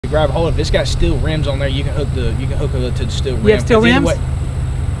grab a hold of. If it's got steel rims on there, you can hook it to the steel rim. You have steel rims?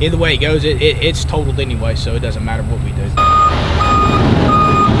 Either way it goes, it's totaled anyway, so it doesn't matter what we do.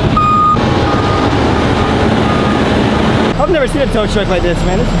 I've never seen a tow truck like this,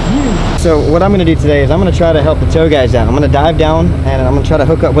 man. This is huge. So what I'm gonna do today is I'm gonna try to help the tow guys out. I'm gonna dive down and I'm gonna try to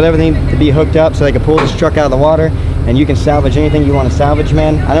hook up whatever they need to be hooked up so they can pull this truck out of the water, and you can salvage anything you want to salvage,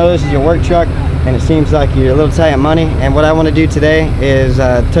 man. I know this is your work truck and it seems like you're a little tight on money, and what I want to do today is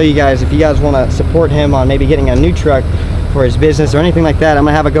tell you guys, if you guys want to support him on maybe getting a new truck for his business or anything like that, I'm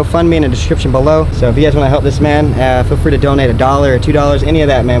gonna have a GoFundMe in the description below. So if you guys want to help this man, feel free to donate $1 or $2. Any of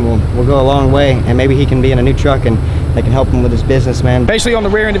that, man, will go a long way, and maybe he can be in a new truck and they can help him with his business, man. Basically, on the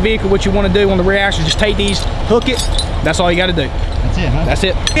rear end of the vehicle, what you want to do on the rear axle, just take these, hook it. That's all you got to do. That's it, huh? That's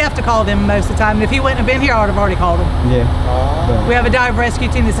it. We have to call them most of the time, and if he wouldn't have been here, I would have already called him. Yeah. We have a dive rescue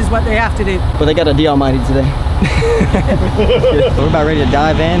team. This is what they have to do. But they got a DALLMYD today. We're about ready to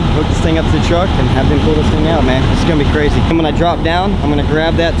dive in, hook this thing up to the truck, and have them pull this thing out, man. It's gonna be crazy. And when I drop down, I'm gonna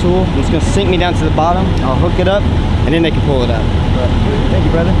grab that tool, and it's gonna sink me down to the bottom. I'll hook it up, and then they can pull it out. But thank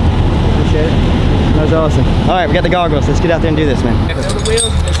you, brother. Appreciate it. That was awesome. All right, we got the goggles. Let's get out there and do this, man. Fill the wheels,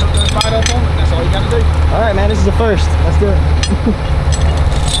 and hook those right up on it. That's all you got to do. All right, man. This is the first. Let's do it.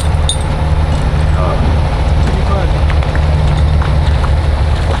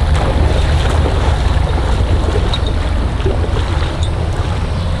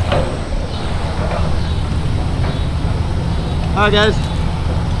 All right, guys.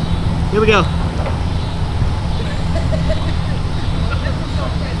 Here we go.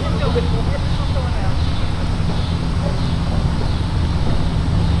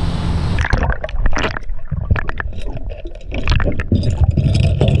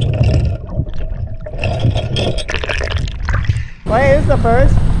 Well, hey, this is the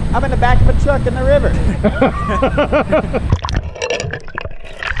first. I'm in the back of a truck in the river.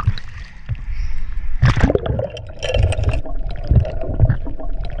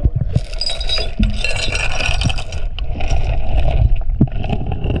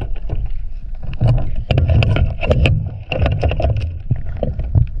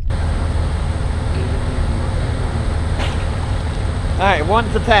 All right,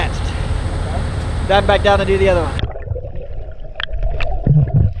 one's attached. Dive back down and do the other one.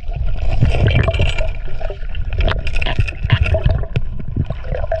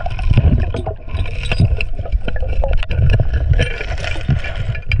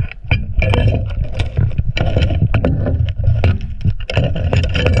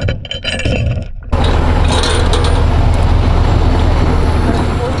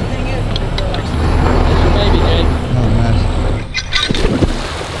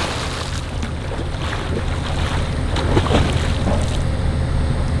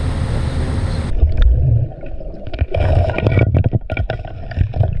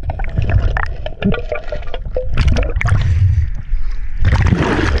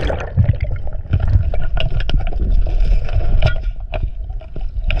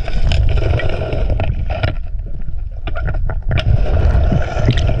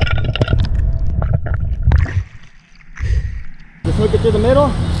 Just hook it through the middle?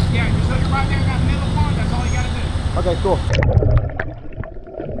 Yeah, just hook it right there in that middle part. That's all you got to do. Okay, cool.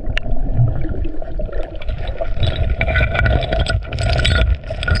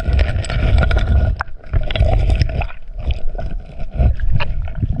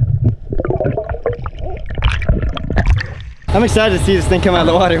 I'm excited to see this thing come out of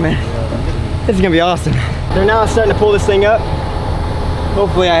the water, man. This is gonna be awesome. They're now starting to pull this thing up.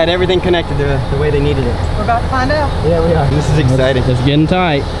 Hopefully I had everything connected to the way they needed it. We're about to find out. Yeah, we are. This is exciting. It's getting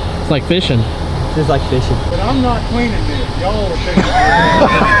tight. It's like fishing. This is like fishing. But I'm not cleaning this. Y'all are fixing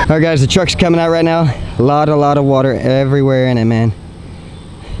it. All right, guys, the truck's coming out right now. A lot of water everywhere in it, man.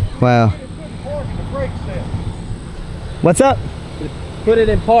 Wow. What's up? Put it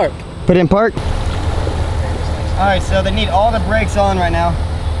in park. Put it in park? All right, so they need all the brakes on right now.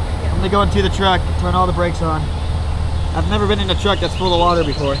 I'm gonna go into the truck, turn all the brakes on. I've never been in a truck that's full of water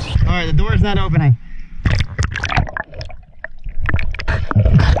before. All right, the door's not opening.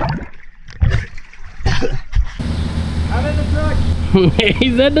 I'm in the truck.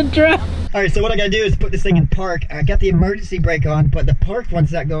 He's in the truck. All right, so what I gotta do is put this thing in park. I got the emergency brake on, but the park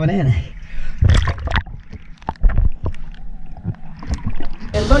one's not going in.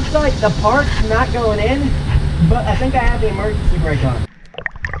 It looks like the park's not going in, but I think I have the emergency brake on.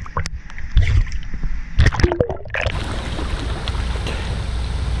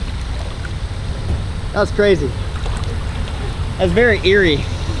 That was crazy. That's very eerie.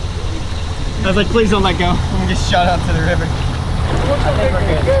 I was like, please don't let go. I'm gonna just shut up to the river. I think we're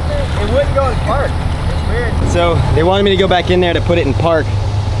good. It wouldn't go in park. It's weird. So they wanted me to go back in there to put it in park.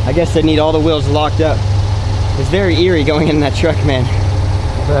 I guess they need all the wheels locked up. It's very eerie going in that truck, man.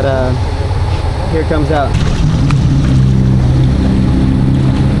 But here it comes out.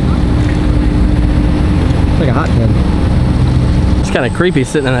 It's like a hot tub. It's kind of creepy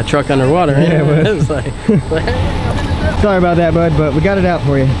sitting in that truck underwater. Yeah, but It's like, sorry about that, bud, but we got it out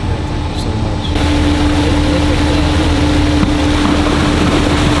for you.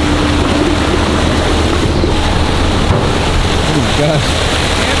 Oh my gosh.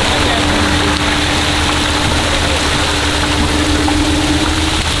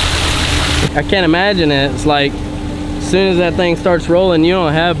 I can't imagine it. It's like, as soon as that thing starts rolling, you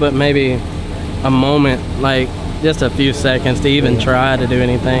don't have but maybe a moment, like just a few seconds to even try to do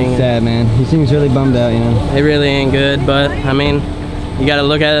anything. Sad, man. He seems really bummed out, you know. It really ain't good, but I mean, you got to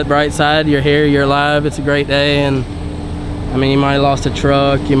look at it bright side. You're here, you're alive. It's a great day, and I mean, you might have lost a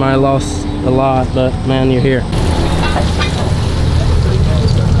truck, you might have lost a lot, but man, you're here.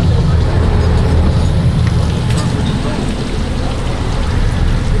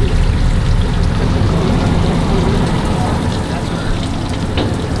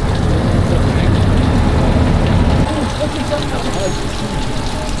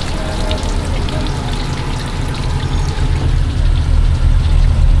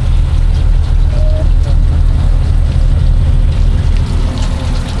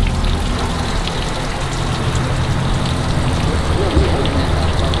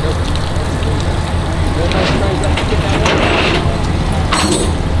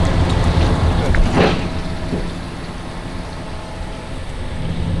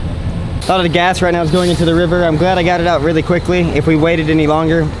 A lot of the gas right now is going into the river. I'm glad I got it out really quickly. If we waited any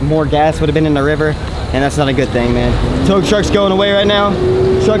longer, more gas would have been in the river, and that's not a good thing, man. Tow truck's going away right now.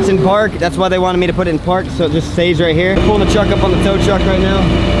 Truck's in park. That's why they wanted me to put it in park, so it just stays right here. Pulling the truck up on the tow truck right now.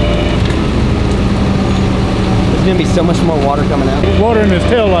 There's gonna be so much more water coming out. Water in his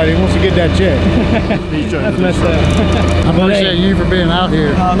tail light. He wants to get that check. That's messed up. I appreciate you for being out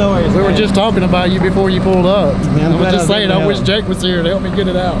here. Oh, no worries. We were just talking about you before you pulled up. Man, I was just saying, I able to wish help. Jake was here to help me get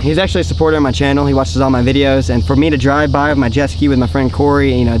it out. He's actually a supporter of my channel. He watches all my videos, and for me to drive by with my jet ski with my friend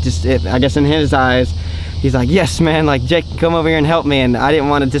Corey, you know, I guess in his eyes, he's like, yes, man, like, Jake, come over here and help me. And I didn't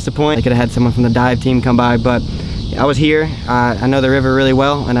want to disappoint. I could have had someone from the dive team come by, but I was here. I know the river really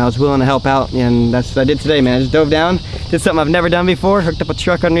well, and I was willing to help out, and that's what I did today, man. I just dove down, did something I've never done before, hooked up a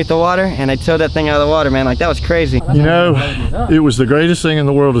truck underneath the water, and I towed that thing out of the water, man. Like, that was crazy. You know, it was the greatest thing in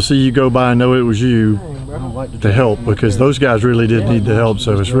the world to see you go by and know it was you to help, because those guys really did need the help.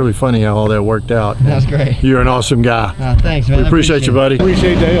 So it's really funny how all that worked out. That was great. You're an awesome guy. Thanks, man. We appreciate you, buddy.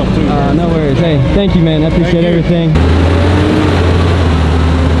 Appreciate the help too. No worries. Hey, thank you, man. I appreciate everything.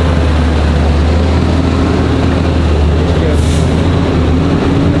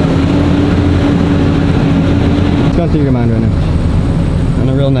 What's going through your mind right now? On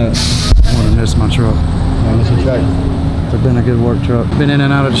a real note. I want to miss my truck. I miss your truck. It's been a good work truck. Been in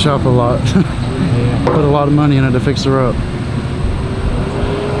and out of the shop a lot. Put a lot of money in it to fix her up.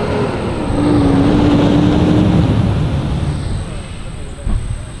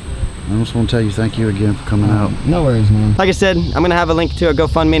 I just want to tell you thank you again for coming out. No worries, man. Like I said, I'm gonna have a link to a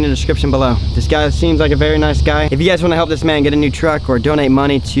GoFundMe in the description below. This guy seems like a very nice guy. If you guys want to help this man get a new truck or donate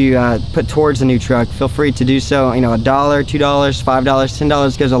money to put towards a new truck, feel free to do so. You know, $1, $2, $5,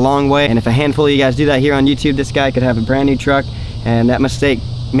 $10 goes a long way. And if a handful of you guys do that here on YouTube, this guy could have a brand new truck, and that mistake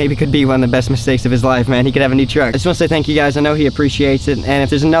maybe could be one of the best mistakes of his life, man. He could have a new truck. I just want to say thank you guys. I know he appreciates it, and if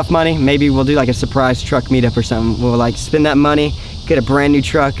there's enough money, maybe we'll do like a surprise truck meetup or something. We'll like spend that money, get a brand new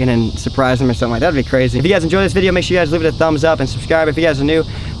truck, and then surprise them or something like that. That'd be crazy. If you guys enjoyed this video, make sure you guys leave it a thumbs up and subscribe. If you guys are new,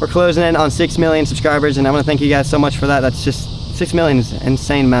 we're closing in on 6 million subscribers, and I want to thank you guys so much for that. That's just 6 million is an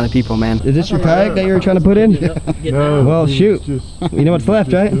insane amount of people, man. Is this your kayak that you were trying to put in? No, Well, shoot. You know what's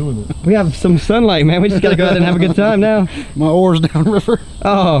left, right? We have some sunlight, man. We just gotta go out and have a good time now. My oars down river.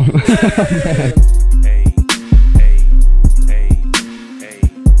 Oh.